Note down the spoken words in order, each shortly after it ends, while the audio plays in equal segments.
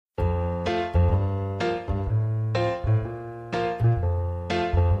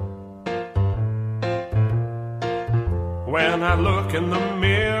When I look in the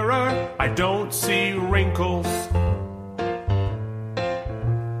mirror, I don't see wrinkles.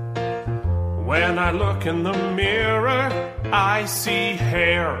 When I look in the mirror, I see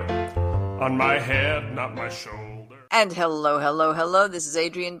hair on my head, not my shoulder. And hello. This is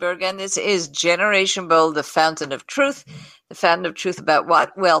Adrienne Berg, and this is Generation Bold, the fountain of truth. The fountain of truth about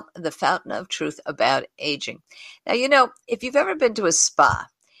what? Well, the fountain of truth about aging. Now, you know, if you've ever been to a spa,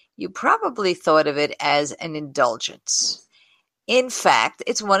 you probably thought of it as an indulgence. In fact,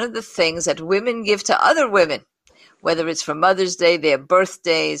 it's one of the things that women give to other women, whether it's for Mother's Day, their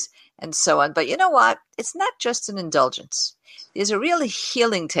birthdays, and so on. But you know what? It's not just an indulgence. There's a really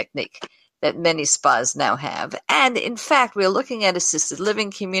healing technique that many spas now have. And in fact, we're looking at assisted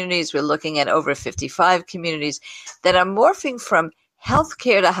living communities. We're looking at over 55 communities that are morphing from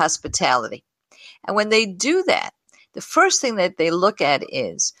healthcare to hospitality. And when they do that, the first thing that they look at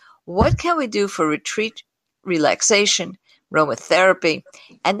is, what can we do for retreat, relaxation, aromatherapy?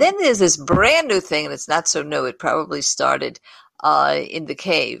 And then there's this brand new thing, and it's not so new. It probably started in the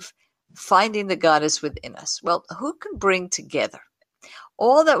cave, finding the goddess within us. Well, who can bring together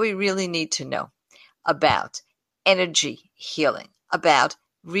all that we really need to know about energy healing, about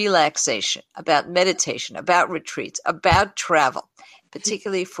relaxation, about meditation, about retreats, about travel,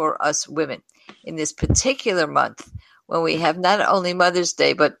 particularly for us women in this particular month when we have not only Mother's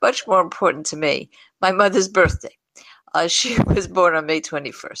Day, but much more important to me, my mother's birthday. She was born on May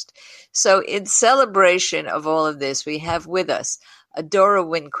 21st. So in celebration of all of this, we have with us Adora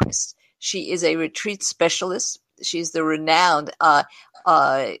Winquist. She is a retreat specialist. She's the renowned,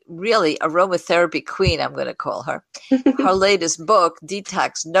 really aromatherapy queen, I'm going to call her. Her latest book,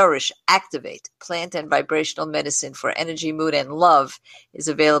 Detox, Nourish, Activate, Plant and Vibrational Medicine for Energy, Mood, and Love, is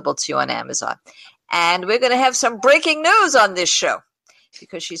available to you on Amazon. And we're going to have some breaking news on this show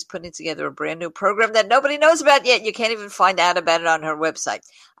because she's putting together a brand new program that nobody knows about yet. You can't even find out about it on her website.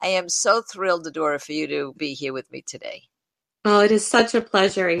 I am so thrilled, Adora, for you to be here with me today. Oh, it is such a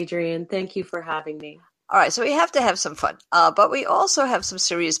pleasure, Adrienne. Thank you for having me. All right, so we have to have some fun, but we also have some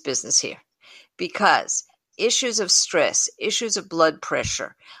serious business here because issues of stress, issues of blood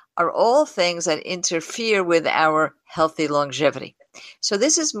pressure are all things that interfere with our healthy longevity. So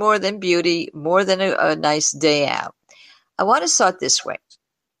this is more than beauty, more than a nice day out. I want to start this way.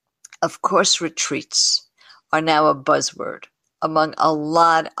 Of course, retreats are now a buzzword among a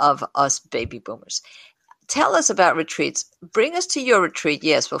lot of us baby boomers. Tell us about retreats. Bring us to your retreat.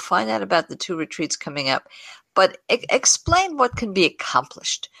 Yes, we'll find out about the 2 retreats coming up. But explain what can be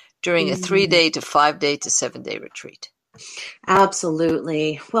accomplished during a 3-day to 5-day to 7-day retreat.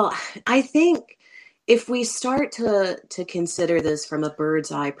 Absolutely. Well, I think if we start to consider this from a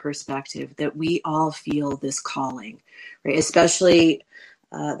bird's eye perspective, that we all feel this calling, right? Especially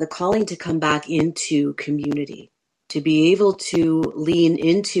the calling to come back into community, to be able to lean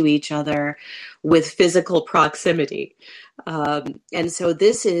into each other with physical proximity. And so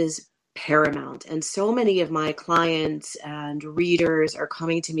this is paramount. And so many of my clients and readers are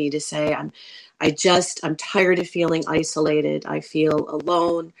coming to me to say, I'm tired of feeling isolated. I feel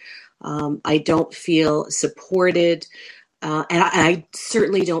alone. I don't feel supported. And I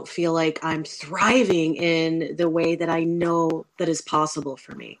certainly don't feel like I'm thriving in the way that I know that is possible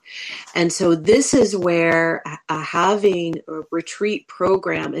for me. And so this is where having a retreat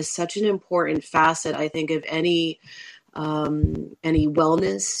program is such an important facet, I think, of any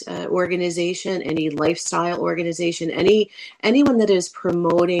wellness organization, any lifestyle organization, anyone that is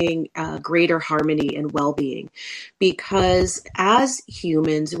promoting greater harmony and well-being. Because as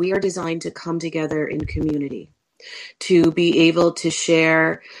humans, we are designed to come together in community, to be able to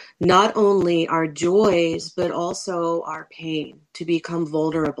share not only our joys, but also our pain, to become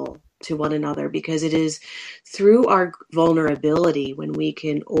vulnerable to one another, because it is through our vulnerability when we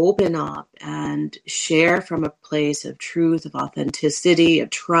can open up and share from a place of truth, of authenticity,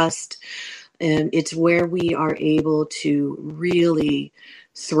 of trust. And it's where we are able to really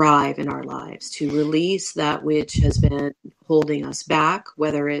thrive in our lives, to release that which has been holding us back,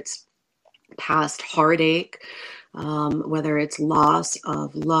 whether it's past heartache, whether it's loss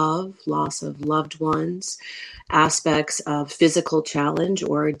of love, loss of loved ones, aspects of physical challenge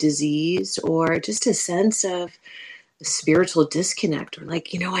or disease, or just a sense of spiritual disconnect, or like,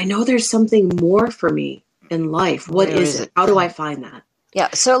 I know there's something more for me in life. What is it? How do I find that? Yeah,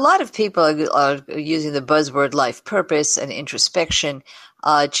 so a lot of people are using the buzzword life purpose and introspection.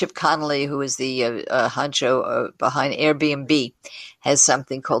 Chip Connolly, who is the honcho behind Airbnb, has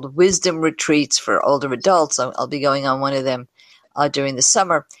something called Wisdom Retreats for older adults. I'll be going on one of them during the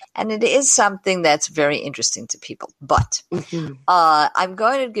summer. And it is something that's very interesting to people. But I'm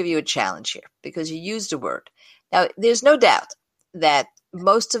going to give you a challenge here because you used a word. Now, there's no doubt that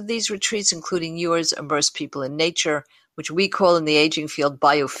most of these retreats, including yours, immerse people in nature, which we call in the aging field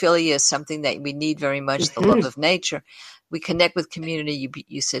biophilia, something that we need very much, the love of nature. We connect with community,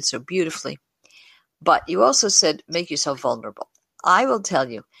 you said so beautifully. But you also said, make yourself vulnerable. I will tell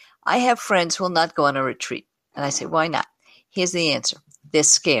you, I have friends who will not go on a retreat. And I say, why not? Here's the answer. They're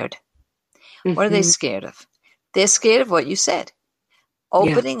scared. What are they scared of? They're scared of what you said.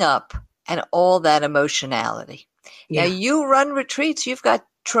 Opening up and all that emotionality. Now, you run retreats. You've got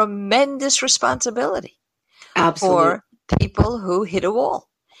tremendous responsibility. Absolutely. For people who hit a wall.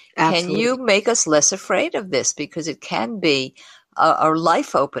 Absolutely. Can you make us less afraid of this? Because it can be a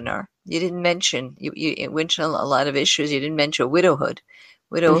life opener. You didn't mention, you mentioned a lot of issues. You didn't mention widowhood.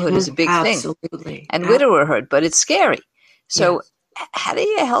 Widowhood is a big thing. And widowerhood, but it's scary. So how do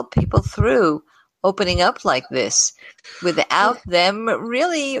you help people through opening up like this without them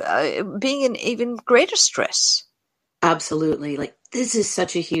really being in even greater stress? Absolutely. Like, this is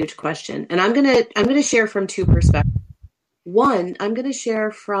such a huge question. And I'm going to share from two perspectives. One, I'm going to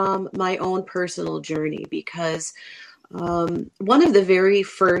share from my own personal journey, because one of the very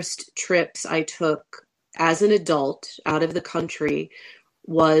first trips I took as an adult out of the country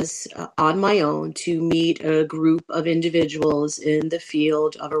was on my own to meet a group of individuals in the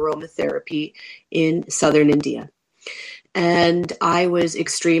field of aromatherapy in southern India. And I was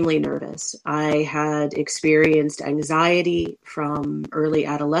extremely nervous. I had experienced anxiety from early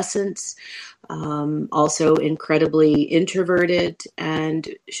adolescence, also incredibly introverted and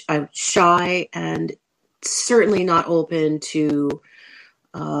shy, and certainly not open to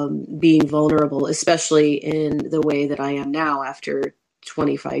being vulnerable, especially in the way that I am now after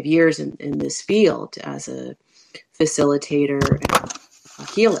 25 years in this field as a facilitator and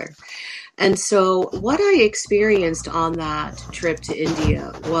a healer. And so what I experienced on that trip to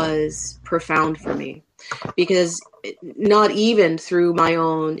India was profound for me, because not even through my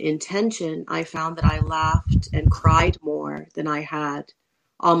own intention, I found that I laughed and cried more than I had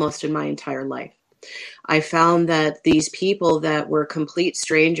almost in my entire life. I found that these people that were complete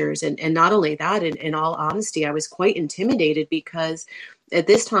strangers, and not only that, in all honesty, I was quite intimidated, because at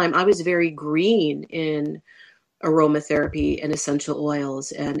this time I was very green in aromatherapy and essential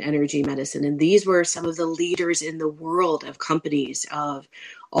oils and energy medicine. And these were some of the leaders in the world of companies, of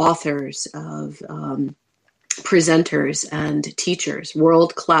authors, of presenters and teachers,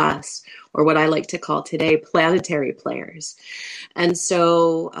 world class, or what I like to call today planetary players. And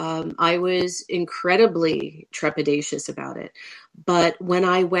so I was incredibly trepidatious about it. But when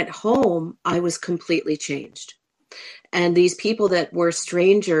I went home, I was completely changed. And these people that were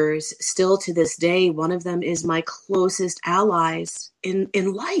strangers, still to this day, one of them is my closest allies in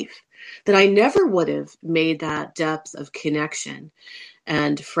life, that I never would have made that depth of connection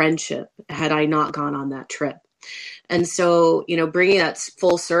and friendship had I not gone on that trip. And so, bringing that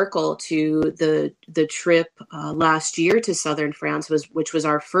full circle to the trip last year to southern France, which was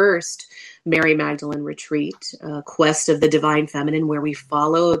our first Mary Magdalene retreat, Quest of the Divine Feminine, where we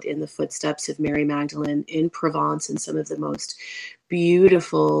followed in the footsteps of Mary Magdalene in Provence and some of the most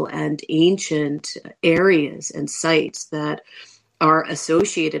beautiful and ancient areas and sites that are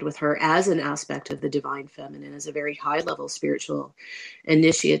associated with her as an aspect of the divine feminine, as a very high level spiritual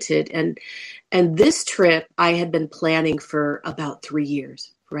initiated. And this trip I had been planning for about 3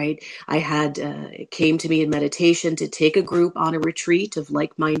 years, right? I had, it came to me in meditation to take a group on a retreat of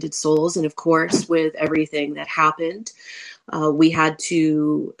like-minded souls. And of course, with everything that happened, we had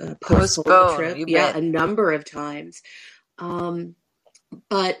to postpone the trip a number of times.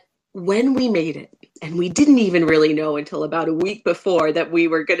 But when we made it, and we didn't even really know until about a week before that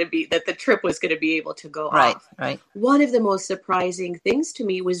that the trip was going to be able to go off. Right. One of the most surprising things to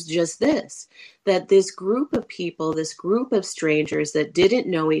me was just this, that this group of people, this group of strangers that didn't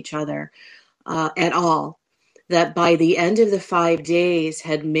know each other at all, that by the end of the 5 days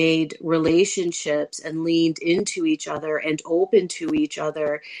had made relationships and leaned into each other and open to each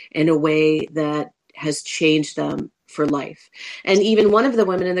other in a way that has changed them for life. And even one of the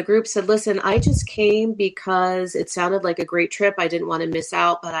women in the group said, listen, I just came because it sounded like a great trip. I didn't want to miss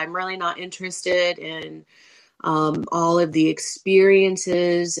out, but I'm really not interested in all of the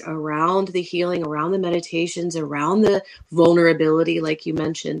experiences around the healing, around the meditations, around the vulnerability, like you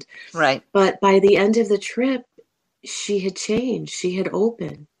mentioned. Right. But by the end of the trip, she had changed. She had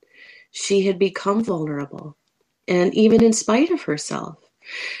opened. She had become vulnerable, and even in spite of herself.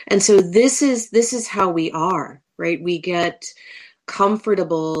 And so this is how we are. Right? We get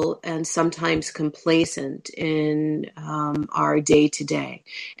comfortable and sometimes complacent in our day to day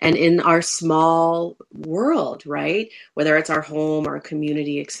and in our small world, right? Whether it's our home, our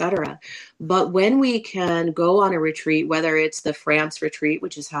community, etc. But when we can go on a retreat, whether it's the France retreat,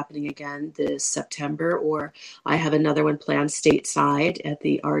 which is happening again this September, or I have another one planned stateside at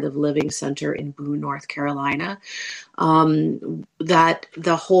the Art of Living Center in Boone, North Carolina, that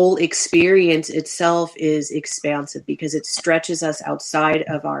the whole experience itself is expansive because it stretches us outside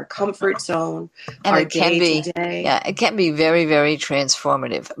of our comfort zone, And our it can day be, to day. yeah, it can be very, very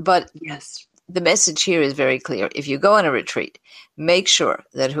transformative. But Yes. the message here is very clear. If you go on a retreat, make sure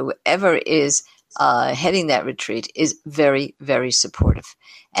that whoever is heading that retreat is very, very supportive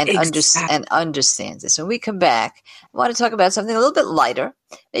and Exactly. understands this. When we come back, I want to talk about something a little bit lighter.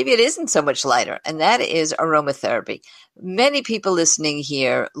 Maybe it isn't so much lighter, and that is aromatherapy. Many people listening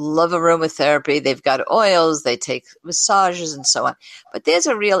here love aromatherapy. They've got oils, they take massages, and so on. But there's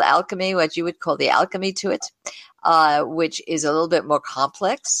a real alchemy, what you would call the alchemy to it, which is a little bit more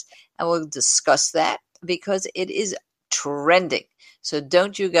complex. And we'll discuss that because it is trending. So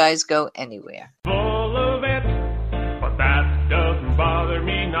don't you guys go anywhere. Full of it, but that doesn't bother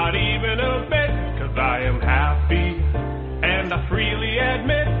me, not even a bit, 'cause I am happy, and I freely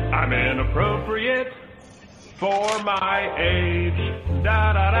admit I'm inappropriate for my age.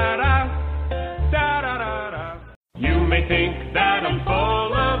 Da da da da, da da da da. You may think that I'm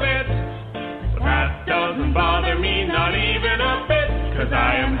full of it, but that doesn't bother me, not even a bit, 'cause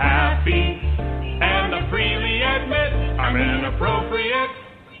I am happy, and I freely admit I'm inappropriate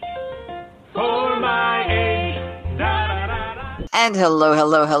for my age. Da, da, da, da. And hello,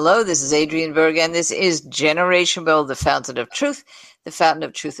 hello, hello. This is Adrienne Berg, and this is Generation Bold, the fountain of truth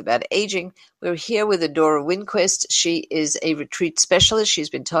about aging. We're here with Adora Winquist. She is a retreat specialist. She's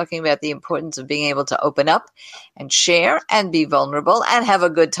been talking about the importance of being able to open up and share and be vulnerable and have a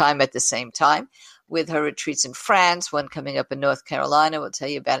good time at the same time. With her retreats in France, one coming up in North Carolina. We'll tell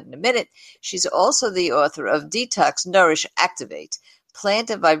you about it in a minute. She's also the author of Detox, Nourish, Activate, Plant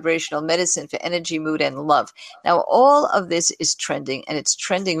and Vibrational Medicine for Energy, Mood, and Love. Now, all of this is trending, and it's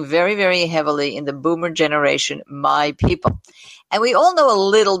trending very, very heavily in the boomer generation, my people. And we all know a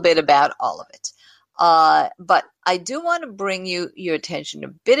little bit about all of it. But I do want to bring your attention to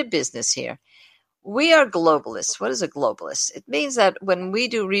a bit of business here. We are globalists. What is a globalist? It means that when we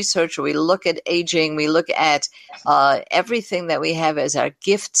do research or we look at aging, we look at everything that we have as our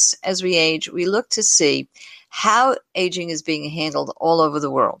gifts as we age, we look to see how aging is being handled all over the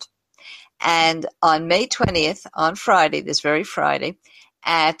world. And on May 20th, on Friday, this very Friday,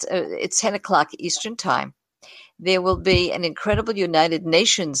 at it's 10 o'clock Eastern Time, there will be an incredible United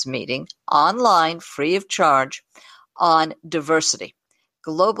Nations meeting online, free of charge, on diversity.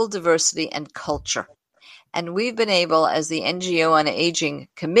 Global diversity and culture. And we've been able, as the NGO on Aging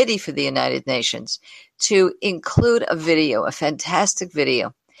Committee for the United Nations, to include a video, a fantastic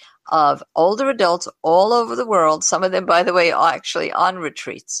video of older adults all over the world, some of them, by the way, are actually on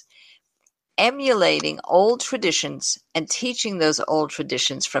retreats, emulating old traditions and teaching those old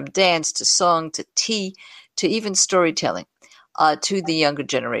traditions from dance to song to tea to even storytelling to the younger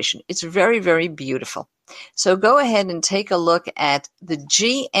generation. It's very, very beautiful. So go ahead and take a look at the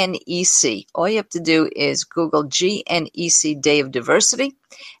GNEC. All you have to do is Google GNEC Day of Diversity,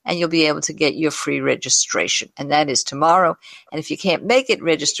 and you'll be able to get your free registration. And that is tomorrow. And if you can't make it,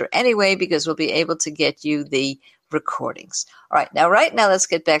 register anyway, because we'll be able to get you the recordings. All right. Now, let's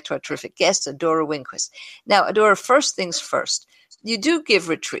get back to our terrific guest, Adora Winquist. Now, Adora, first things first. You do give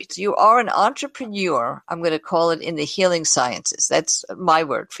retreats. You are an entrepreneur. I'm going to call it in the healing sciences. That's my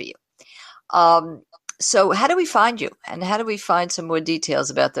word for you. So how do we find you, and how do we find some more details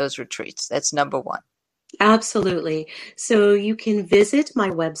about those retreats? That's number one. Absolutely. So you can visit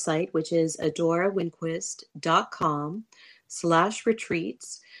my website, which is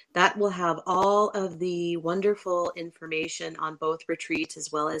adorawinquist.com/retreats. That will have all of the wonderful information on both retreats, as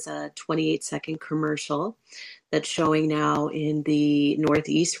well as a 28-second commercial that's showing now in the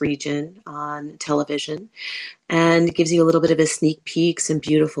Northeast region on television, and gives you a little bit of a sneak peek, some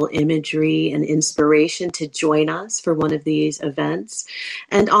beautiful imagery and inspiration to join us for one of these events.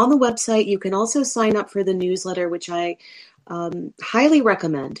 And on the website, you can also sign up for the newsletter, which I highly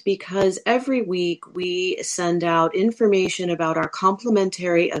recommend, because every week we send out information about our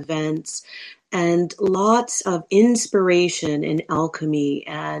complimentary events and lots of inspiration in alchemy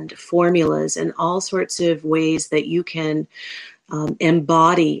and formulas and all sorts of ways that you can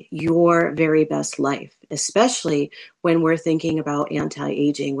embody your very best life, especially when we're thinking about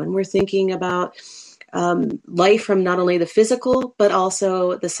anti-aging, when we're thinking about life from not only the physical, but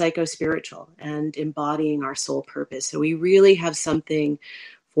also the psycho-spiritual and embodying our soul purpose. So we really have something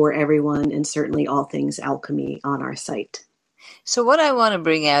for everyone, and certainly all things alchemy on our site. So what I want to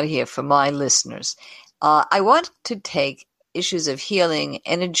bring out here for my listeners, I want to take issues of healing,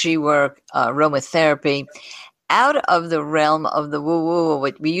 energy work, aromatherapy, out of the realm of the woo-woo,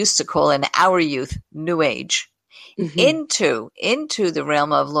 what we used to call in our youth, New Age, into the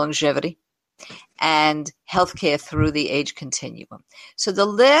realm of longevity and healthcare through the age continuum. So the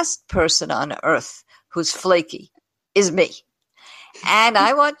last person on earth who's flaky is me. And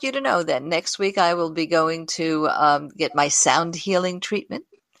I want you to know that next week I will be going to get my sound healing treatment.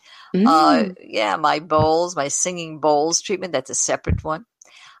 My bowls, my singing bowls treatment. That's a separate one.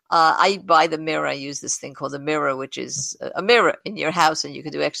 I buy the mirror. I use this thing called the mirror, which is a mirror in your house, and you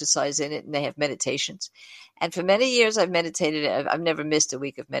can do exercise in it, and they have meditations. And for many years, I've meditated. I've never missed a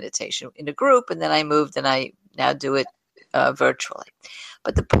week of meditation in a group, and then I moved, and I now do it virtually.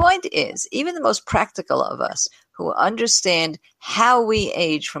 But the point is, even the most practical of us who understand how we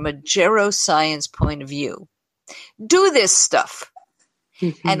age from a geroscience point of view do this stuff.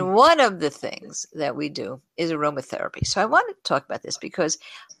 And one of the things that we do is aromatherapy. So I wanted to talk about this because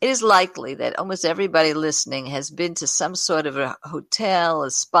it is likely that almost everybody listening has been to some sort of a hotel, a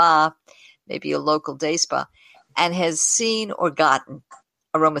spa, maybe a local day spa, and has seen or gotten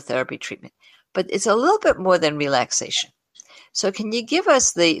aromatherapy treatment. But it's a little bit more than relaxation. So can you give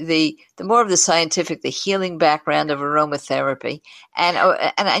us the more of the scientific, the healing background of aromatherapy?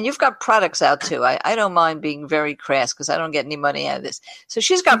 And you've got products out too. I don't mind being very crass because I don't get any money out of this. So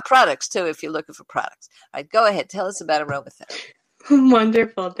she's got products too if you're looking for products. All right, go ahead. Tell us about aromatherapy.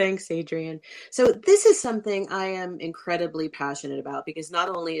 Wonderful. Thanks, Adrienne. So this is something I am incredibly passionate about because not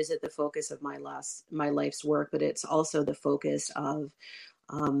only is it the focus of my life's work, but it's also the focus of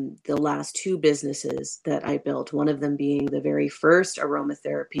the last two businesses that I built, one of them being the very first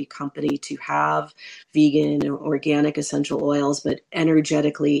aromatherapy company to have vegan and organic essential oils, but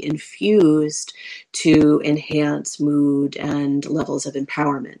energetically infused to enhance mood and levels of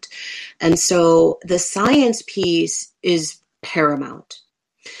empowerment. And so the science piece is paramount.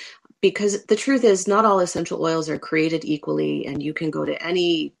 Because the truth is, not all essential oils are created equally, and you can go to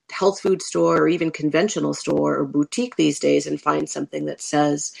any health food store or even conventional store or boutique these days and find something that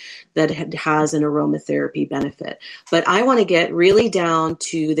says that it has an aromatherapy benefit. But I want to get really down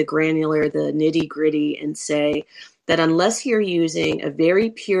to the granular, the nitty gritty, and say that unless you're using a very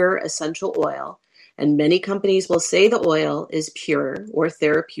pure essential oil, and many companies will say the oil is pure or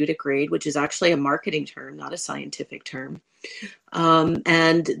therapeutic grade, which is actually a marketing term, not a scientific term.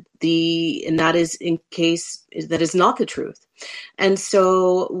 And that is in case that is not the truth. And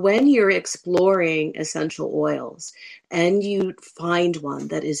so when you're exploring essential oils and you find one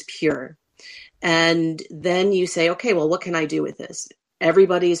that is pure, and then you say, okay, well, what can I do with this?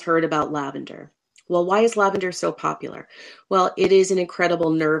 Everybody's heard about lavender. Well, why is lavender so popular? Well, it is an incredible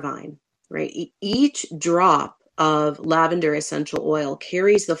nervine, right? Each drop of lavender essential oil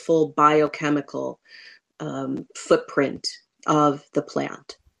carries the full biochemical footprint of the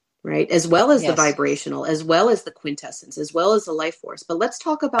plant, right? As well as the vibrational, as well as the quintessence, as well as the life force. But let's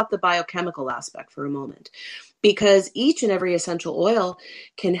talk about the biochemical aspect for a moment, because each and every essential oil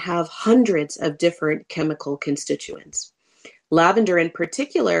can have hundreds of different chemical constituents. Lavender in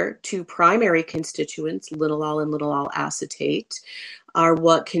particular, two primary constituents, linalool and linalool acetate, are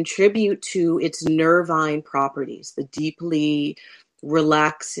what contribute to its nervine properties, the deeply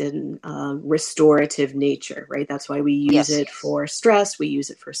relaxing, restorative nature, right? That's why we use it for stress. We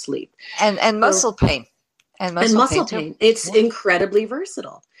use it for sleep. And muscle pain. And muscle pain. It's incredibly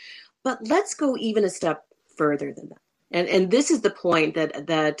versatile. But let's go even a step further than that. And this is the point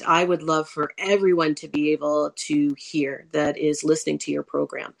that I would love for everyone to be able to hear that is listening to your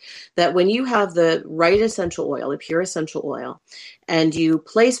program, that when you have the right essential oil, a pure essential oil, and you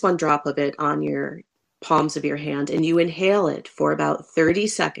place one drop of it on your palms of your hand and you inhale it for about 30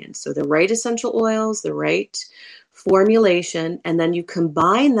 seconds. So the right essential oils, the right formulation, and then you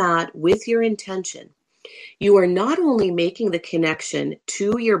combine that with your intention. You are not only making the connection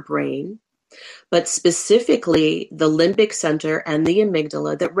to your brain, but specifically the limbic center and the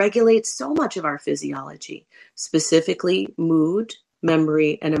amygdala that regulates so much of our physiology, specifically mood,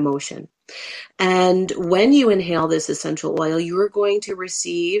 memory, and emotion. And when you inhale this essential oil, you are going to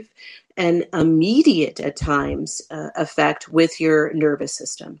receive an immediate, at times, effect with your nervous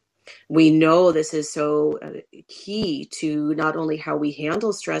system. We know this is so key to not only how we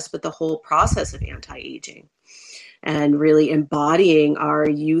handle stress, but the whole process of anti-aging and really embodying our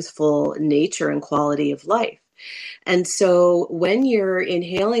youthful nature and quality of life. And so when you're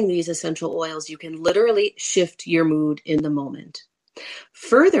inhaling these essential oils, you can literally shift your mood in the moment.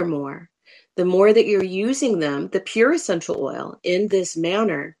 Furthermore, the more that you're using them, the pure essential oil, in this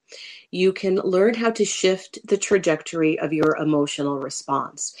manner, you can learn how to shift the trajectory of your emotional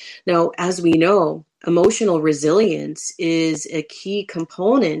response. Now, as we know, emotional resilience is a key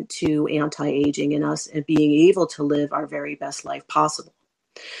component to anti-aging and us and being able to live our very best life possible.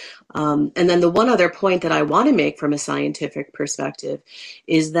 And then the one other point that I want to make from a scientific perspective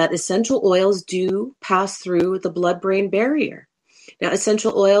is that essential oils do pass through the blood-brain barrier. Now,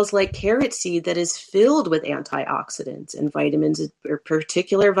 essential oils like carrot seed that is filled with antioxidants and vitamins, or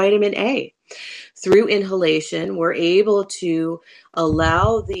particular vitamin A. Through inhalation, we're able to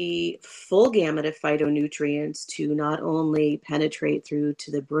allow the full gamut of phytonutrients to not only penetrate through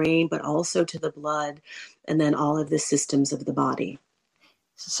to the brain, but also to the blood and then all of the systems of the body.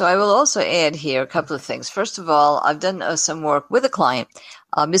 So I will also add here a couple of things. First of all, I've done some work with a client,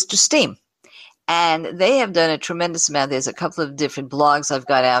 Mr. Steam. And they have done a tremendous amount. There's a couple of different blogs I've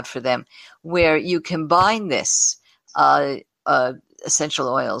got out for them where you combine this essential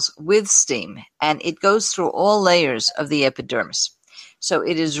oils with steam, and it goes through all layers of the epidermis. So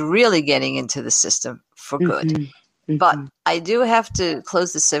it is really getting into the system for good. Mm-hmm. But I do have to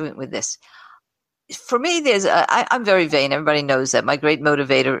close the segment with this. For me, I'm very vain. Everybody knows that. My great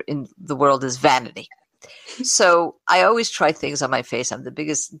motivator in the world is vanity. So I always try things on my face. I'm the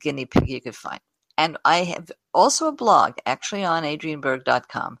biggest guinea pig you could find. And I have also a blog, actually on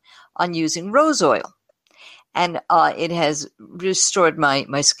adrienneberg.com, on using rose oil. And it has restored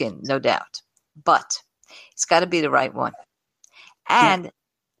my skin, no doubt. But it's got to be the right one. And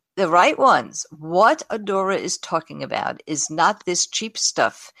the right ones, what Adora is talking about is not this cheap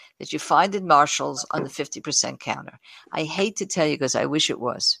stuff that you find in Marshall's on the 50% counter. I hate to tell you because I wish it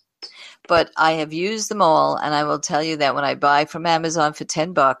was. But I have used them all, and I will tell you that when I buy from Amazon for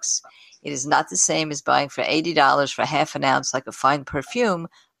 $10, it is not the same as buying for $80 for half an ounce, like a fine perfume,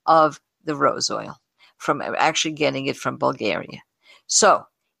 of the rose oil, from actually getting it from Bulgaria. So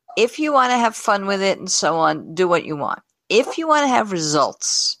if you want to have fun with it and so on, do what you want. If you want to have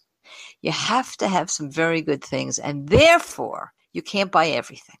results, you have to have some very good things, and therefore you can't buy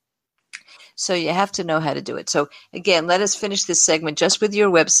everything. So you have to know how to do it. So again, let us finish this segment just with your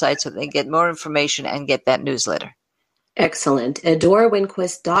website so they get more information and get that newsletter. Excellent.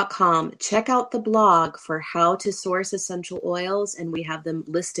 AdoraWinquist.com. Check out the blog for how to source essential oils, and we have them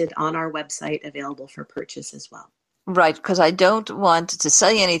listed on our website available for purchase as well. Right, because I don't want to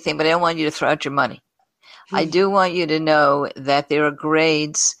sell you anything, but I don't want you to throw out your money. I do want you to know that there are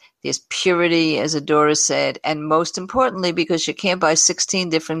grades. There's purity, as Adora said, and most importantly, because you can't buy 16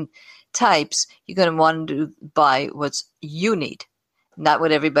 different types, you're going to want to buy what you need, not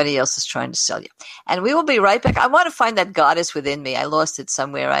what everybody else is trying to sell you. And we will be right back. I want to find that goddess within me. I lost it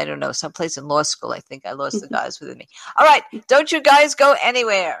somewhere. I don't know, someplace in law school. I think I lost the goddess within me. All right, don't you guys go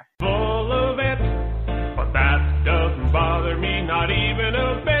anywhere. Full of it, but that doesn't bother me, not even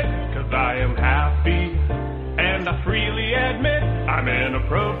a bit, because I am happy, and I freely admit I'm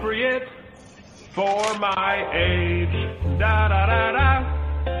inappropriate for my age. Da-da-da-da.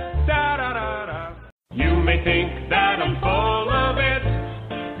 Da-da-da-da. You may think that I'm full of it,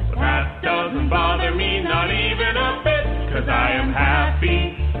 but that doesn't bother me, not even a bit, because I am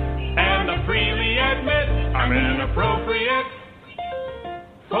happy, and I freely admit I'm inappropriate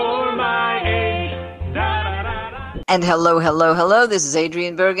for my age. Da-da-da-da. And hello. This is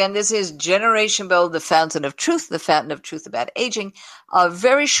Adrienne Berg, and this is Generation Bold, the fountain of truth about aging.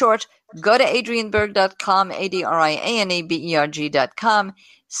 Very short, go to adrienneberg.com, ADRIANEBERG.com.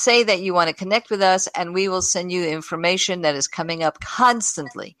 Say that you want to connect with us, and we will send you information that is coming up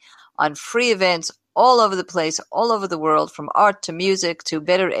constantly on free events all over the place, all over the world, from art to music to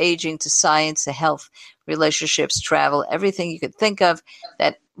better aging to science to health, relationships, travel, everything you could think of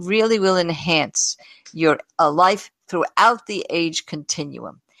that really will enhance your life throughout the age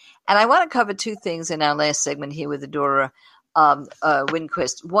continuum. And I want to cover two things in our last segment here with Adora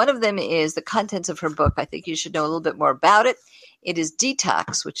Winquist. One of them is the contents of her book. I think you should know a little bit more about it. It is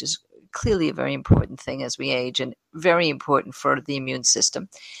Detox, which is clearly a very important thing as we age and very important for the immune system.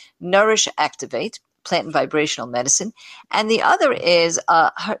 Nourish, Activate, plant and vibrational medicine. And the other is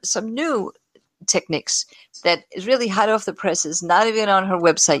some new techniques that is really hot off the presses, not even on her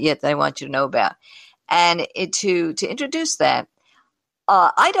website yet, that I want you to know about. And to introduce that,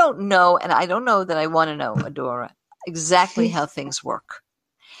 I don't know, and I don't know that I want to know, Adora, exactly how things work,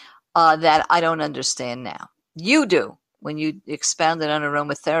 that I don't understand now. You do. When you expounded on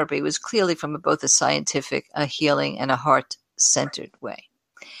aromatherapy, it was clearly from both a scientific, a healing, and a heart-centered way.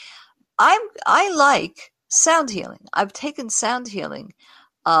 I like Sound healing. I've taken sound healing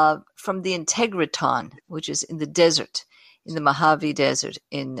from the Integratron, which is in the desert, in the Mojave Desert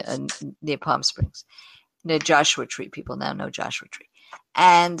near Palm Springs, near Joshua Tree. People now know Joshua Tree.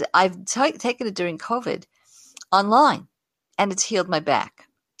 And I've taken it during COVID online, and it's healed my back.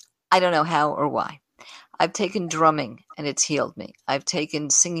 I don't know how or why. I've taken drumming, and it's healed me. I've taken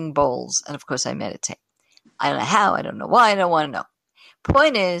singing bowls, and of course I meditate. I don't know how, I don't know why, I don't want to know.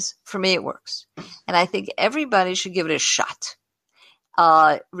 Point is, for me, it works. And I think everybody should give it a shot,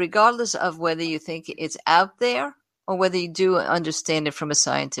 regardless of whether you think it's out there or whether you do understand it from a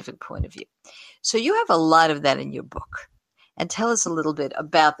scientific point of view. So you have a lot of that in your book. And tell us a little bit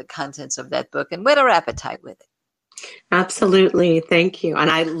about the contents of that book and whet our appetite with it. Absolutely. Thank you. And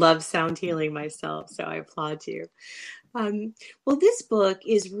I love sound healing myself, so I applaud you. Well, this book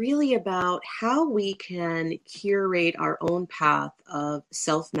is really about how we can curate our own path of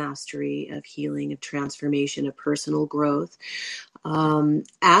self-mastery, of healing, of transformation, of personal growth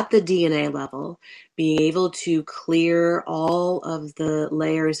at the DNA level, being able to clear all of the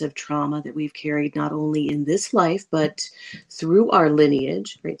layers of trauma that we've carried not only in this life, but through our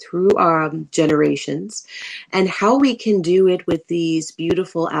lineage, right, through our generations, and how we can do it with these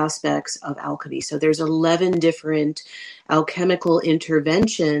beautiful aspects of alchemy. So there's 11 different alchemical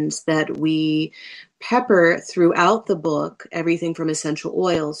interventions that we pepper throughout the book, everything from essential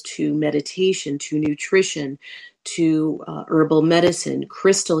oils to meditation to nutrition to herbal medicine,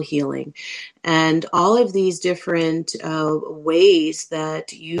 crystal healing, and all of these different ways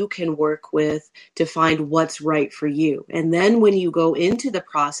that you can work with to find what's right for you. And then when you go into the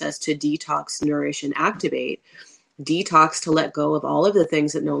process to detox, nourish, and activate, detox to let go of all of the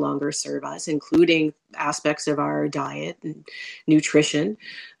things that no longer serve us, including aspects of our diet and nutrition,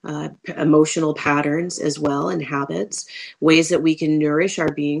 emotional patterns as well, and habits, ways that we can nourish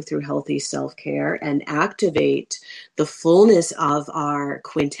our being through healthy self-care and activate the fullness of our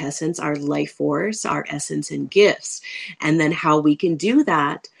quintessence, our life force, our essence and gifts, and then how we can do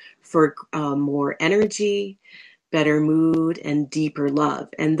that for more energy, better mood, and deeper love.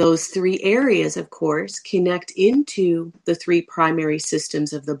 And those three areas, of course, connect into the three primary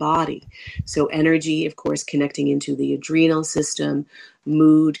systems of the body. So energy, of course, connecting into the adrenal system,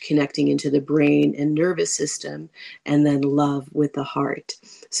 mood connecting into the brain and nervous system, and then love with the heart.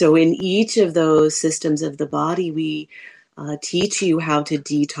 So in each of those systems of the body, we teach you how to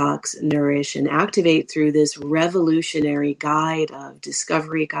detox, nourish, and activate through this revolutionary guide of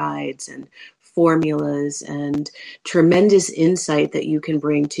discovery guides and formulas and tremendous insight that you can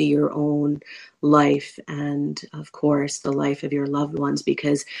bring to your own life and, of course, the life of your loved ones.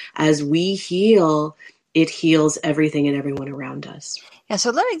 Because as we heal, it heals everything and everyone around us. Yeah, so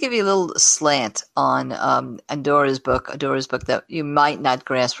let me give you a little slant on Adora's book that you might not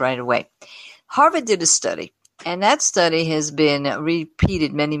grasp right away. Harvard did a study, and that study has been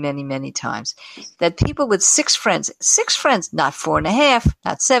repeated many, many, many times, that people with six friends, not 4.5,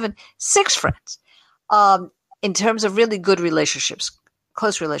 not 7, 6 friends, in terms of really good relationships,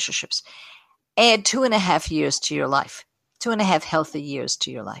 close relationships, add 2.5 years to your life, 2.5 healthy years to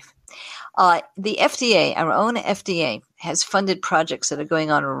your life. The FDA, our own FDA, has funded projects that are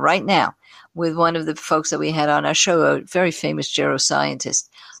going on right now with one of the folks that we had on our show, a very famous geroscientist,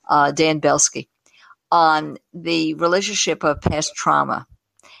 Dan Belsky, on the relationship of past trauma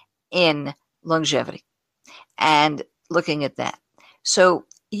in longevity and looking at that. So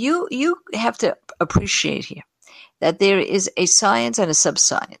you have to appreciate here that there is a science and a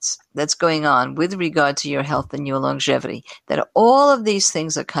subscience that's going on with regard to your health and your longevity, that all of these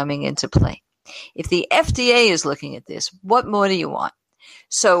things are coming into play. If the FDA is looking at this, what more do you want?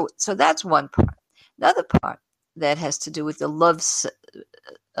 So that's one part. Another part that has to do with the love,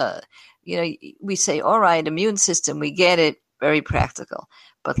 we say, all right, immune system, we get it, very practical.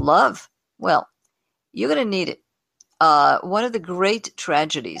 But love, well, you're going to need it. One of the great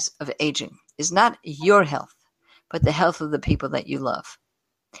tragedies of aging is not your health, but the health of the people that you love.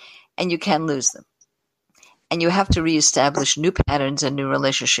 And you can lose them. And you have to reestablish new patterns and new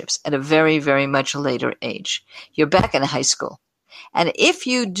relationships at a very, very much later age. You're back in high school. And if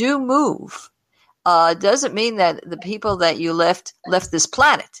you do move, doesn't mean that the people that you left this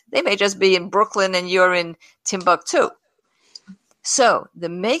planet. They may just be in Brooklyn and you're in Timbuktu. So the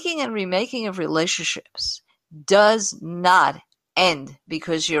making and remaking of relationships does not end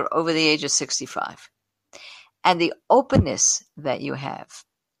because you're over the age of 65. And the openness that you have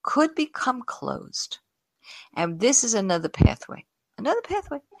could become closed. And this is another pathway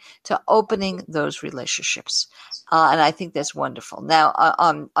to opening those relationships. And I think that's wonderful. Now,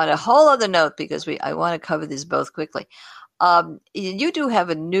 on a whole other note, because I want to cover this both quickly, You do have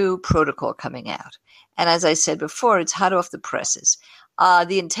a new protocol coming out. And as I said before, it's hot off the presses.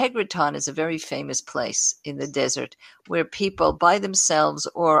 The Integratron is a very famous place in the desert where people by themselves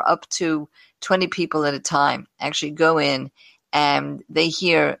or up to 20 people at a time actually go in and they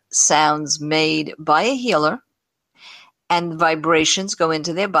hear sounds made by a healer, and vibrations go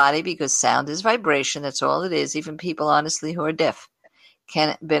into their body because sound is vibration. That's all it is. Even people, honestly, who are deaf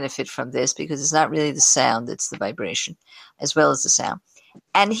can benefit from this because it's not really the sound, it's the vibration as well as the sound,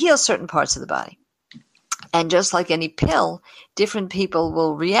 and heal certain parts of the body. And just like any pill, different people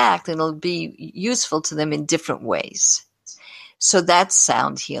will react and it'll be useful to them in different ways. So that's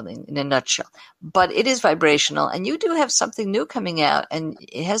sound healing in a nutshell. But it is vibrational, and you do have something new coming out, and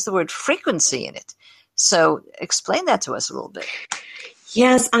it has the word frequency in it. So explain that to us a little bit.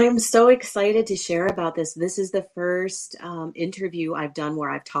 Yes, I'm so excited to share about this. This is the first interview I've done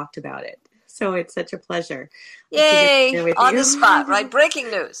where I've talked about it. So it's such a pleasure. Yay! On the spot, right? Breaking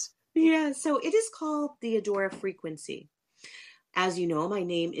news. Yeah, so it is called the Adora Frequency. As you know, my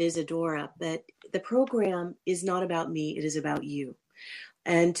name is Adora, but the program is not about me, it is about you.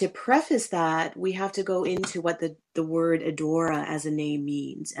 And to preface that, we have to go into what the word Adora as a name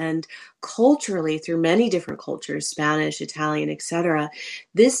means. And culturally, through many different cultures, Spanish, Italian, etc.,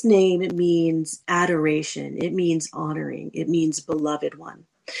 this name means adoration, it means honoring, it means beloved one.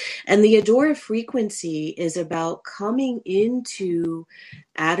 And the Adora Frequency is about coming into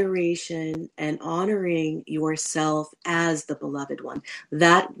adoration and honoring yourself as the beloved one,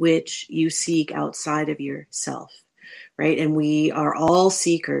 that which you seek outside of yourself, right? And we are all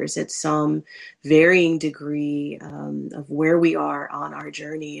seekers at some varying degree of where we are on our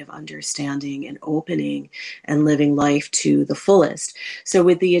journey of understanding and opening and living life to the fullest. So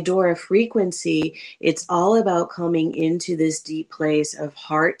with the Adora Frequency, it's all about coming into this deep place of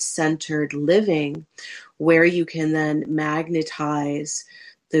heart-centered living where you can then magnetize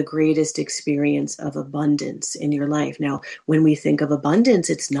the greatest experience of abundance in your life. Now, when we think of abundance,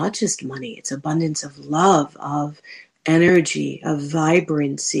 it's not just money, it's abundance of love, of energy, of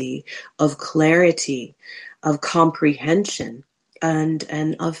vibrancy, of clarity, of comprehension,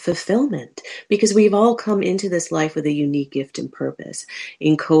 and of fulfillment, because we've all come into this life with a unique gift and purpose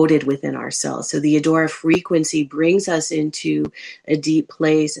encoded within ourselves. So the Adora Frequency brings us into a deep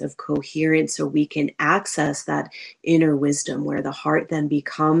place of coherence so we can access that inner wisdom where the heart then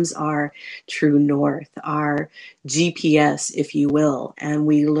becomes our true north, our GPS, if you will. And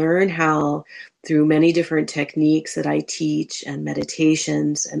we learn how, through many different techniques that I teach and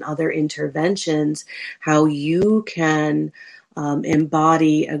meditations and other interventions, how you can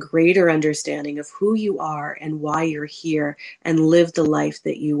embody a greater understanding of who you are and why you're here, and live the life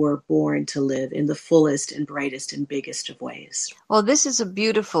that you were born to live in the fullest and brightest and biggest of ways. Well, this is a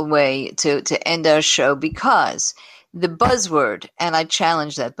beautiful way to end our show, because the buzzword, and I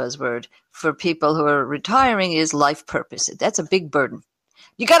challenge that buzzword for people who are retiring, is life purpose. That's a big burden.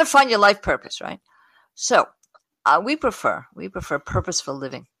 You got to find your life purpose, right? So we prefer purposeful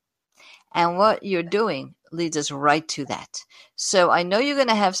living. And what you're doing leads us right to that. So I know you're going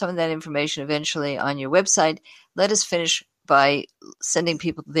to have some of that information eventually on your website. Let us finish by sending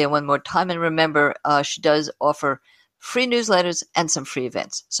people there one more time. And remember, she does offer free newsletters and some free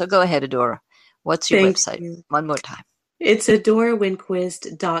events. So go ahead, Adora. What's your website? One more time. It's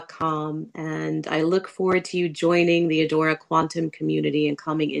AdoraWinquist.com, and I look forward to you joining the Adora Quantum community and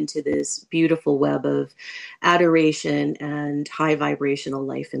coming into this beautiful web of adoration and high vibrational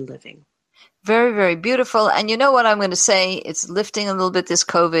life and living. Very, very beautiful. And you know what I'm going to say? It's lifting a little bit, this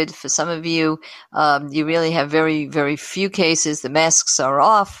COVID. For some of you, you really have very, very few cases. The masks are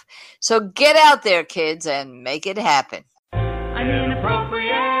off. So get out there, kids, and make it happen. I'm inappropriate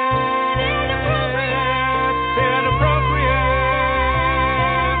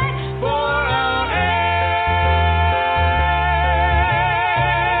for our age.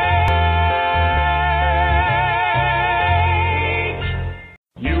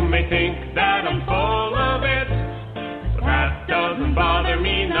 You may think that I'm full of it, but that doesn't bother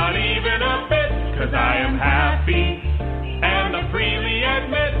me, not even a bit, 'cause I am happy, and I freely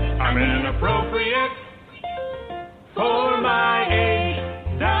admit I'm inappropriate for my age.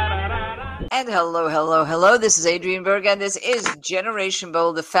 And hello. This is Adrienne Berg, and this is Generation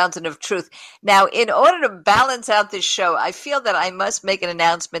Bold, the Fountain of Truth. Now, in order to balance out this show, I feel that I must make an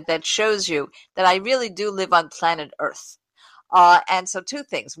announcement that shows you that I really do live on planet Earth. And so two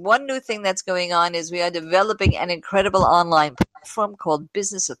things. One new thing that's going on is we are developing an incredible online platform called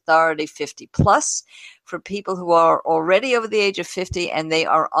Business Authority 50 Plus for people who are already over the age of 50 and they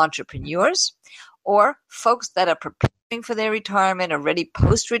are entrepreneurs, or folks that are prepared for their retirement or ready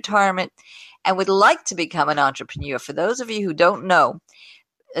post-retirement and would like to become an entrepreneur. For those of you who don't know,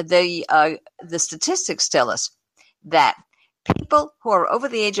 the statistics tell us that people who are over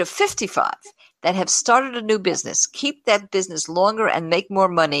the age of 55 that have started a new business keep that business longer and make more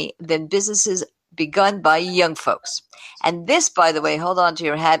money than businesses begun by young folks. And this, by the way, hold on to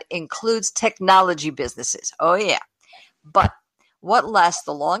your hat, includes technology businesses. Oh, yeah. But what lasts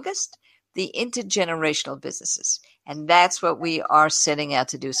the longest? The intergenerational businesses. And that's what we are setting out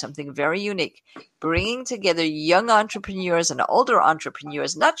to do, something very unique, bringing together young entrepreneurs and older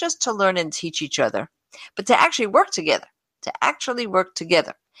entrepreneurs, not just to learn and teach each other, but to actually work together,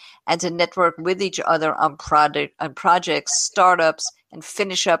 and to network with each other on projects, startups, and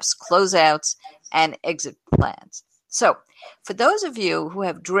finish-ups, closeouts, and exit plans. So for those of you who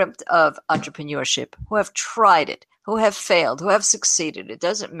have dreamt of entrepreneurship, who have tried it, who have failed, who have succeeded, it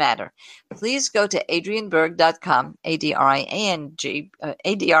doesn't matter. Please go to adrianeberg.com,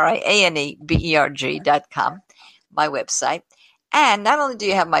 ADRIANEBERG.com, my website. And not only do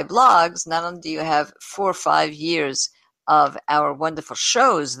you have my blogs, not only do you have 4 or 5 years of our wonderful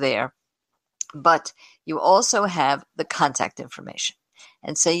shows there, but you also have the contact information.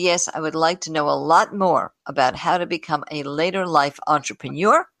 And say, yes, I would like to know a lot more about how to become a later life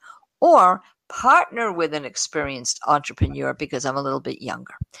entrepreneur or partner with an experienced entrepreneur because I'm a little bit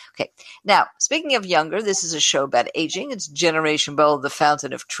younger. Okay. Now, speaking of younger, this is a show about aging. It's Generation Bold, the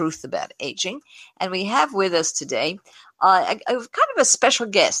fountain of truth about aging. And we have with us today kind of a special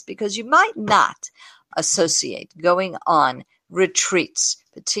guest because you might not associate going on retreats,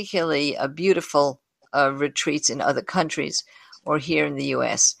 particularly beautiful retreats in other countries or here in the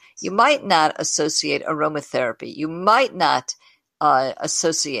U.S. You might not associate aromatherapy. You might not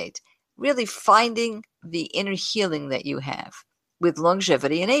associate really finding the inner healing that you have with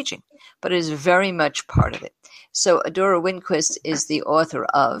longevity and aging, but it is very much part of it. So Adora Winquist is the author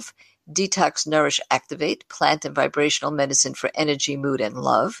of Detox, Nourish, Activate, Plant and Vibrational Medicine for Energy, Mood, and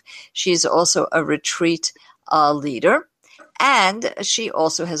Love. She is also a retreat leader, and she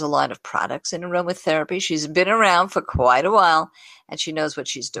also has a line of products in aromatherapy. She's been around for quite a while, and she knows what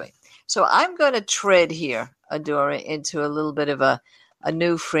she's doing. So I'm going to tread here, Adora, into a little bit of a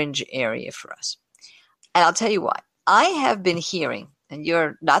new fringe area for us. And I'll tell you why. I have been hearing, and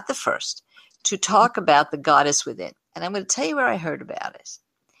you're not the first, to talk about the goddess within. And I'm going to tell you where I heard about it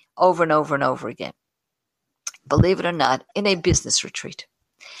over and over and over again. Believe it or not, in a business retreat.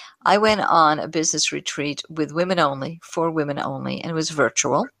 I went on a business retreat with women only, for women only, and it was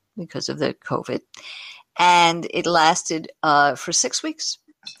virtual because of the COVID. And it lasted for 6 weeks.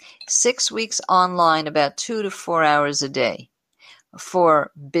 6 weeks online, about 2 to 4 hours a day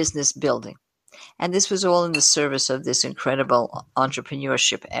for business building. And this was all in the service of this incredible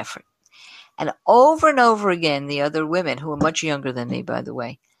entrepreneurship effort. And over again, the other women, who are much younger than me, by the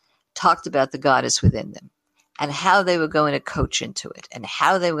way, talked about the goddess within them and how they were going to coach into it and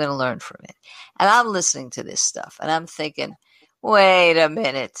how they were going to learn from it. And I'm listening to this stuff and I'm thinking, wait a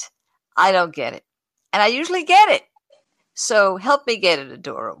minute, I don't get it. And I usually get it. So help me get it,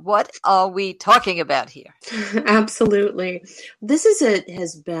 Adora. What are we talking about here? Absolutely. This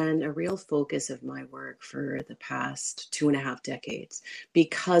has been a real focus of my work for the past 2.5 decades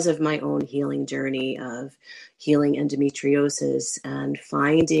because of my own healing journey of healing endometriosis and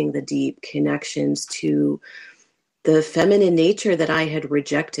finding the deep connections to the feminine nature that I had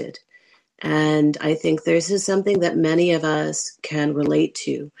rejected. And I think this is something that many of us can relate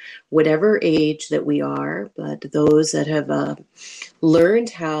to, whatever age that we are, but those that have learned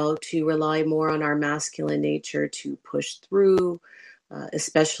how to rely more on our masculine nature to push through,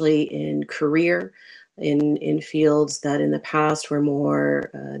 especially in career, in fields that in the past were more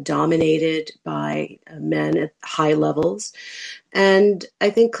dominated by men at high levels. And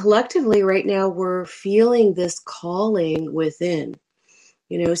I think collectively right now we're feeling this calling within.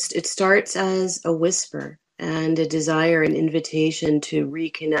 You know, it starts as a whisper and a desire, an invitation to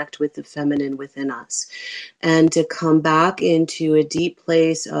reconnect with the feminine within us and to come back into a deep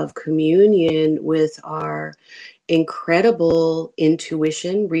place of communion with our incredible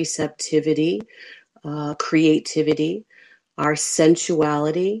intuition, receptivity, creativity, our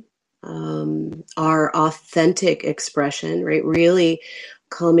sensuality, our authentic expression, right? Really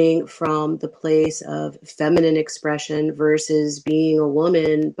coming from the place of feminine expression versus being a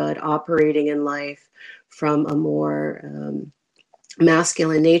woman, but operating in life from a more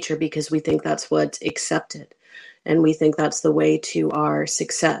masculine nature because we think that's what's accepted. And we think that's the way to our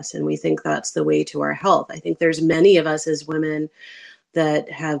success. And we think that's the way to our health. I think there's many of us as women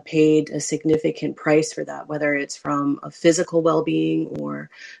that have paid a significant price for that, whether it's from a physical well-being or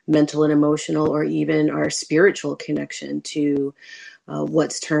mental and emotional, or even our spiritual connection to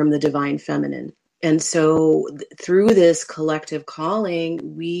what's termed the divine feminine. And so through this collective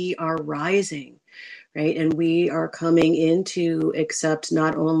calling, we are rising, right? And we are coming in to accept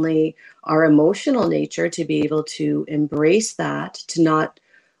not only our emotional nature, to be able to embrace that, to not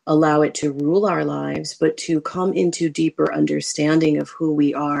allow it to rule our lives, but to come into deeper understanding of who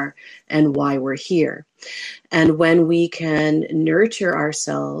we are and why we're here. And when we can nurture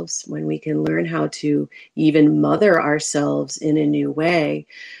ourselves, when we can learn how to even mother ourselves in a new way,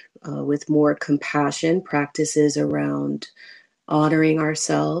 with more compassion, practices around honoring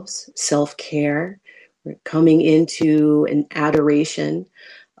ourselves, self-care, coming into an adoration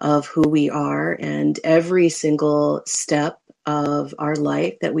of who we are and every single step of our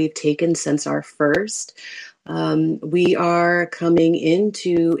life that we've taken since our first, we are coming in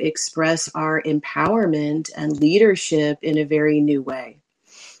to express our empowerment and leadership in a very new way.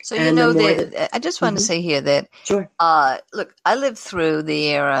 So, And I just want to say here that, Sure. Look, I lived through the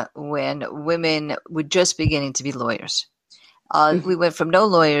era when women were just beginning to be lawyers. We went from no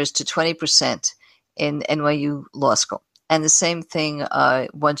lawyers to 20% in NYU Law School. And the same thing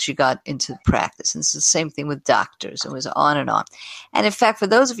once you got into practice. And it's the same thing with doctors. It was on and on. And in fact, for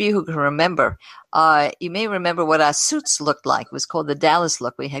those of you who can remember, you may remember what our suits looked like. It was called the Dallas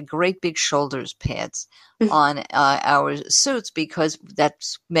look. We had great big shoulders pads on our suits because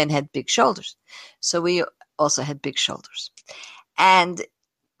men had big shoulders. So we also had big shoulders. And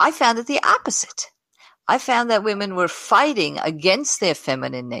I found it the opposite. I found that women were fighting against their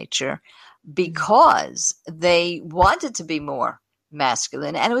feminine nature because they wanted to be more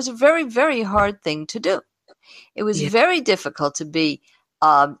masculine. And it was a very, very hard thing to do. It was very difficult to be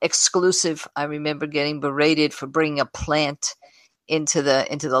exclusive. I remember getting berated for bringing a plant into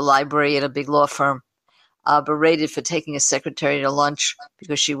the library at a big law firm, berated for taking a secretary to lunch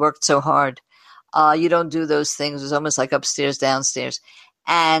because she worked so hard. You don't do those things. It was almost like upstairs, downstairs.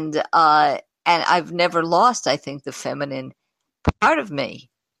 And I've never lost, I think, the feminine part of me,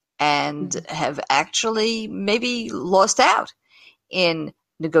 and have actually maybe lost out in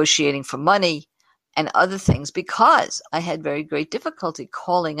negotiating for money and other things because I had very great difficulty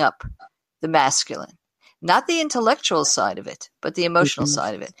calling up the masculine, not the intellectual side of it, but the emotional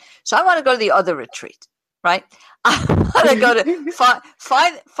side of it. So I want to go to the other retreat, right? I want to go to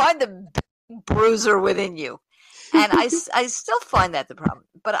find the bruiser within you. And I still find that the problem.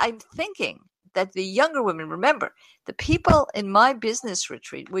 But I'm thinking that the younger women, remember, the people in my business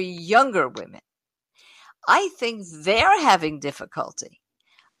retreat were younger women. I think they're having difficulty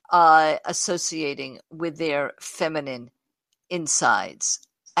associating with their feminine insides.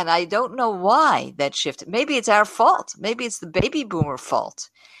 And I don't know why that shifted. Maybe it's our fault. Maybe it's the baby boomer fault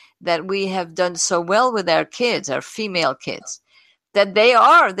that we have done so well with our kids, our female kids, that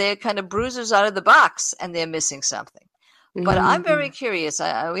they're kind of bruisers out of the box and they're missing something. But I'm very curious.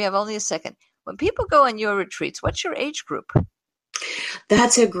 We have only a second. When people go on your retreats, what's your age group?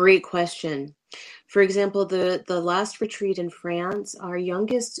 That's a great question. For example, the last retreat in France, our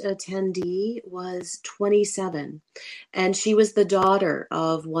youngest attendee was 27, and she was the daughter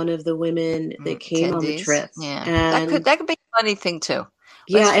of one of the women that came on the trip. Yeah, and that could be a funny thing too.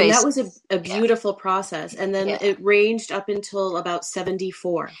 Yeah, and that was a beautiful process. And then it ranged up until about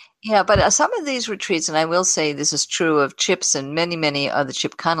 74. Yeah, but some of these retreats, and I will say this is true of Chips and many, many other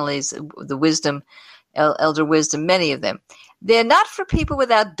Chip Connolly's, the wisdom, elder wisdom, many of them, they're not for people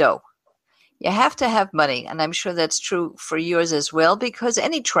without dough. You have to have money, and I'm sure that's true for yours as well, because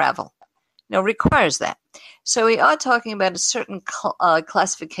any travel, requires that. So we are talking about a certain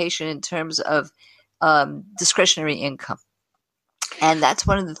classification in terms of discretionary income. And that's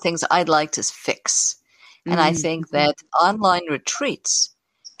one of the things I'd like to fix. And I think that online retreats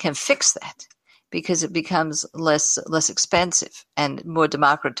can fix that because it becomes less expensive and more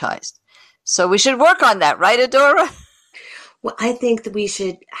democratized. So we should work on that, right, Adora? Well, I think that we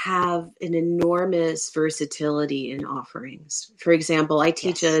should have an enormous versatility in offerings. For example, I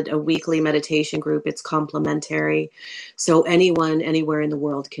teach a weekly meditation group. It's complimentary. So anyone, anywhere in the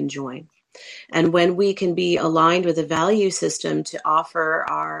world can join. And when we can be aligned with a value system to offer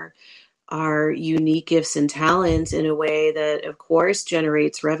our unique gifts and talents in a way that, of course,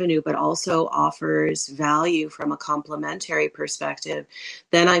 generates revenue, but also offers value from a complementary perspective,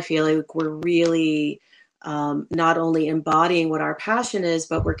 then I feel like we're really not only embodying what our passion is,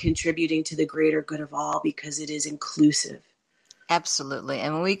 but we're contributing to the greater good of all because it is inclusive. Absolutely.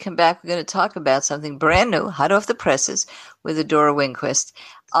 And when we come back, we're going to talk about something brand new, hot off the presses, with Adora Winquist.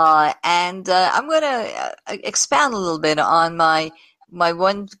 And I'm going to expound a little bit on my my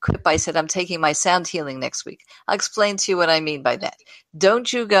one quip, I said I'm taking my sound healing next week. I'll explain to you what I mean by that.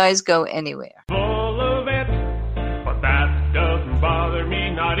 Don't you guys go anywhere. Full of it, but that doesn't bother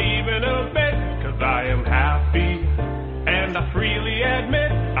me, not even a bit, 'cause I am happy, and I freely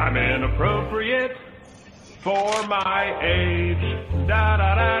admit I'm inappropriate for my age. Da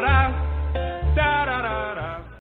da da da, da da da da.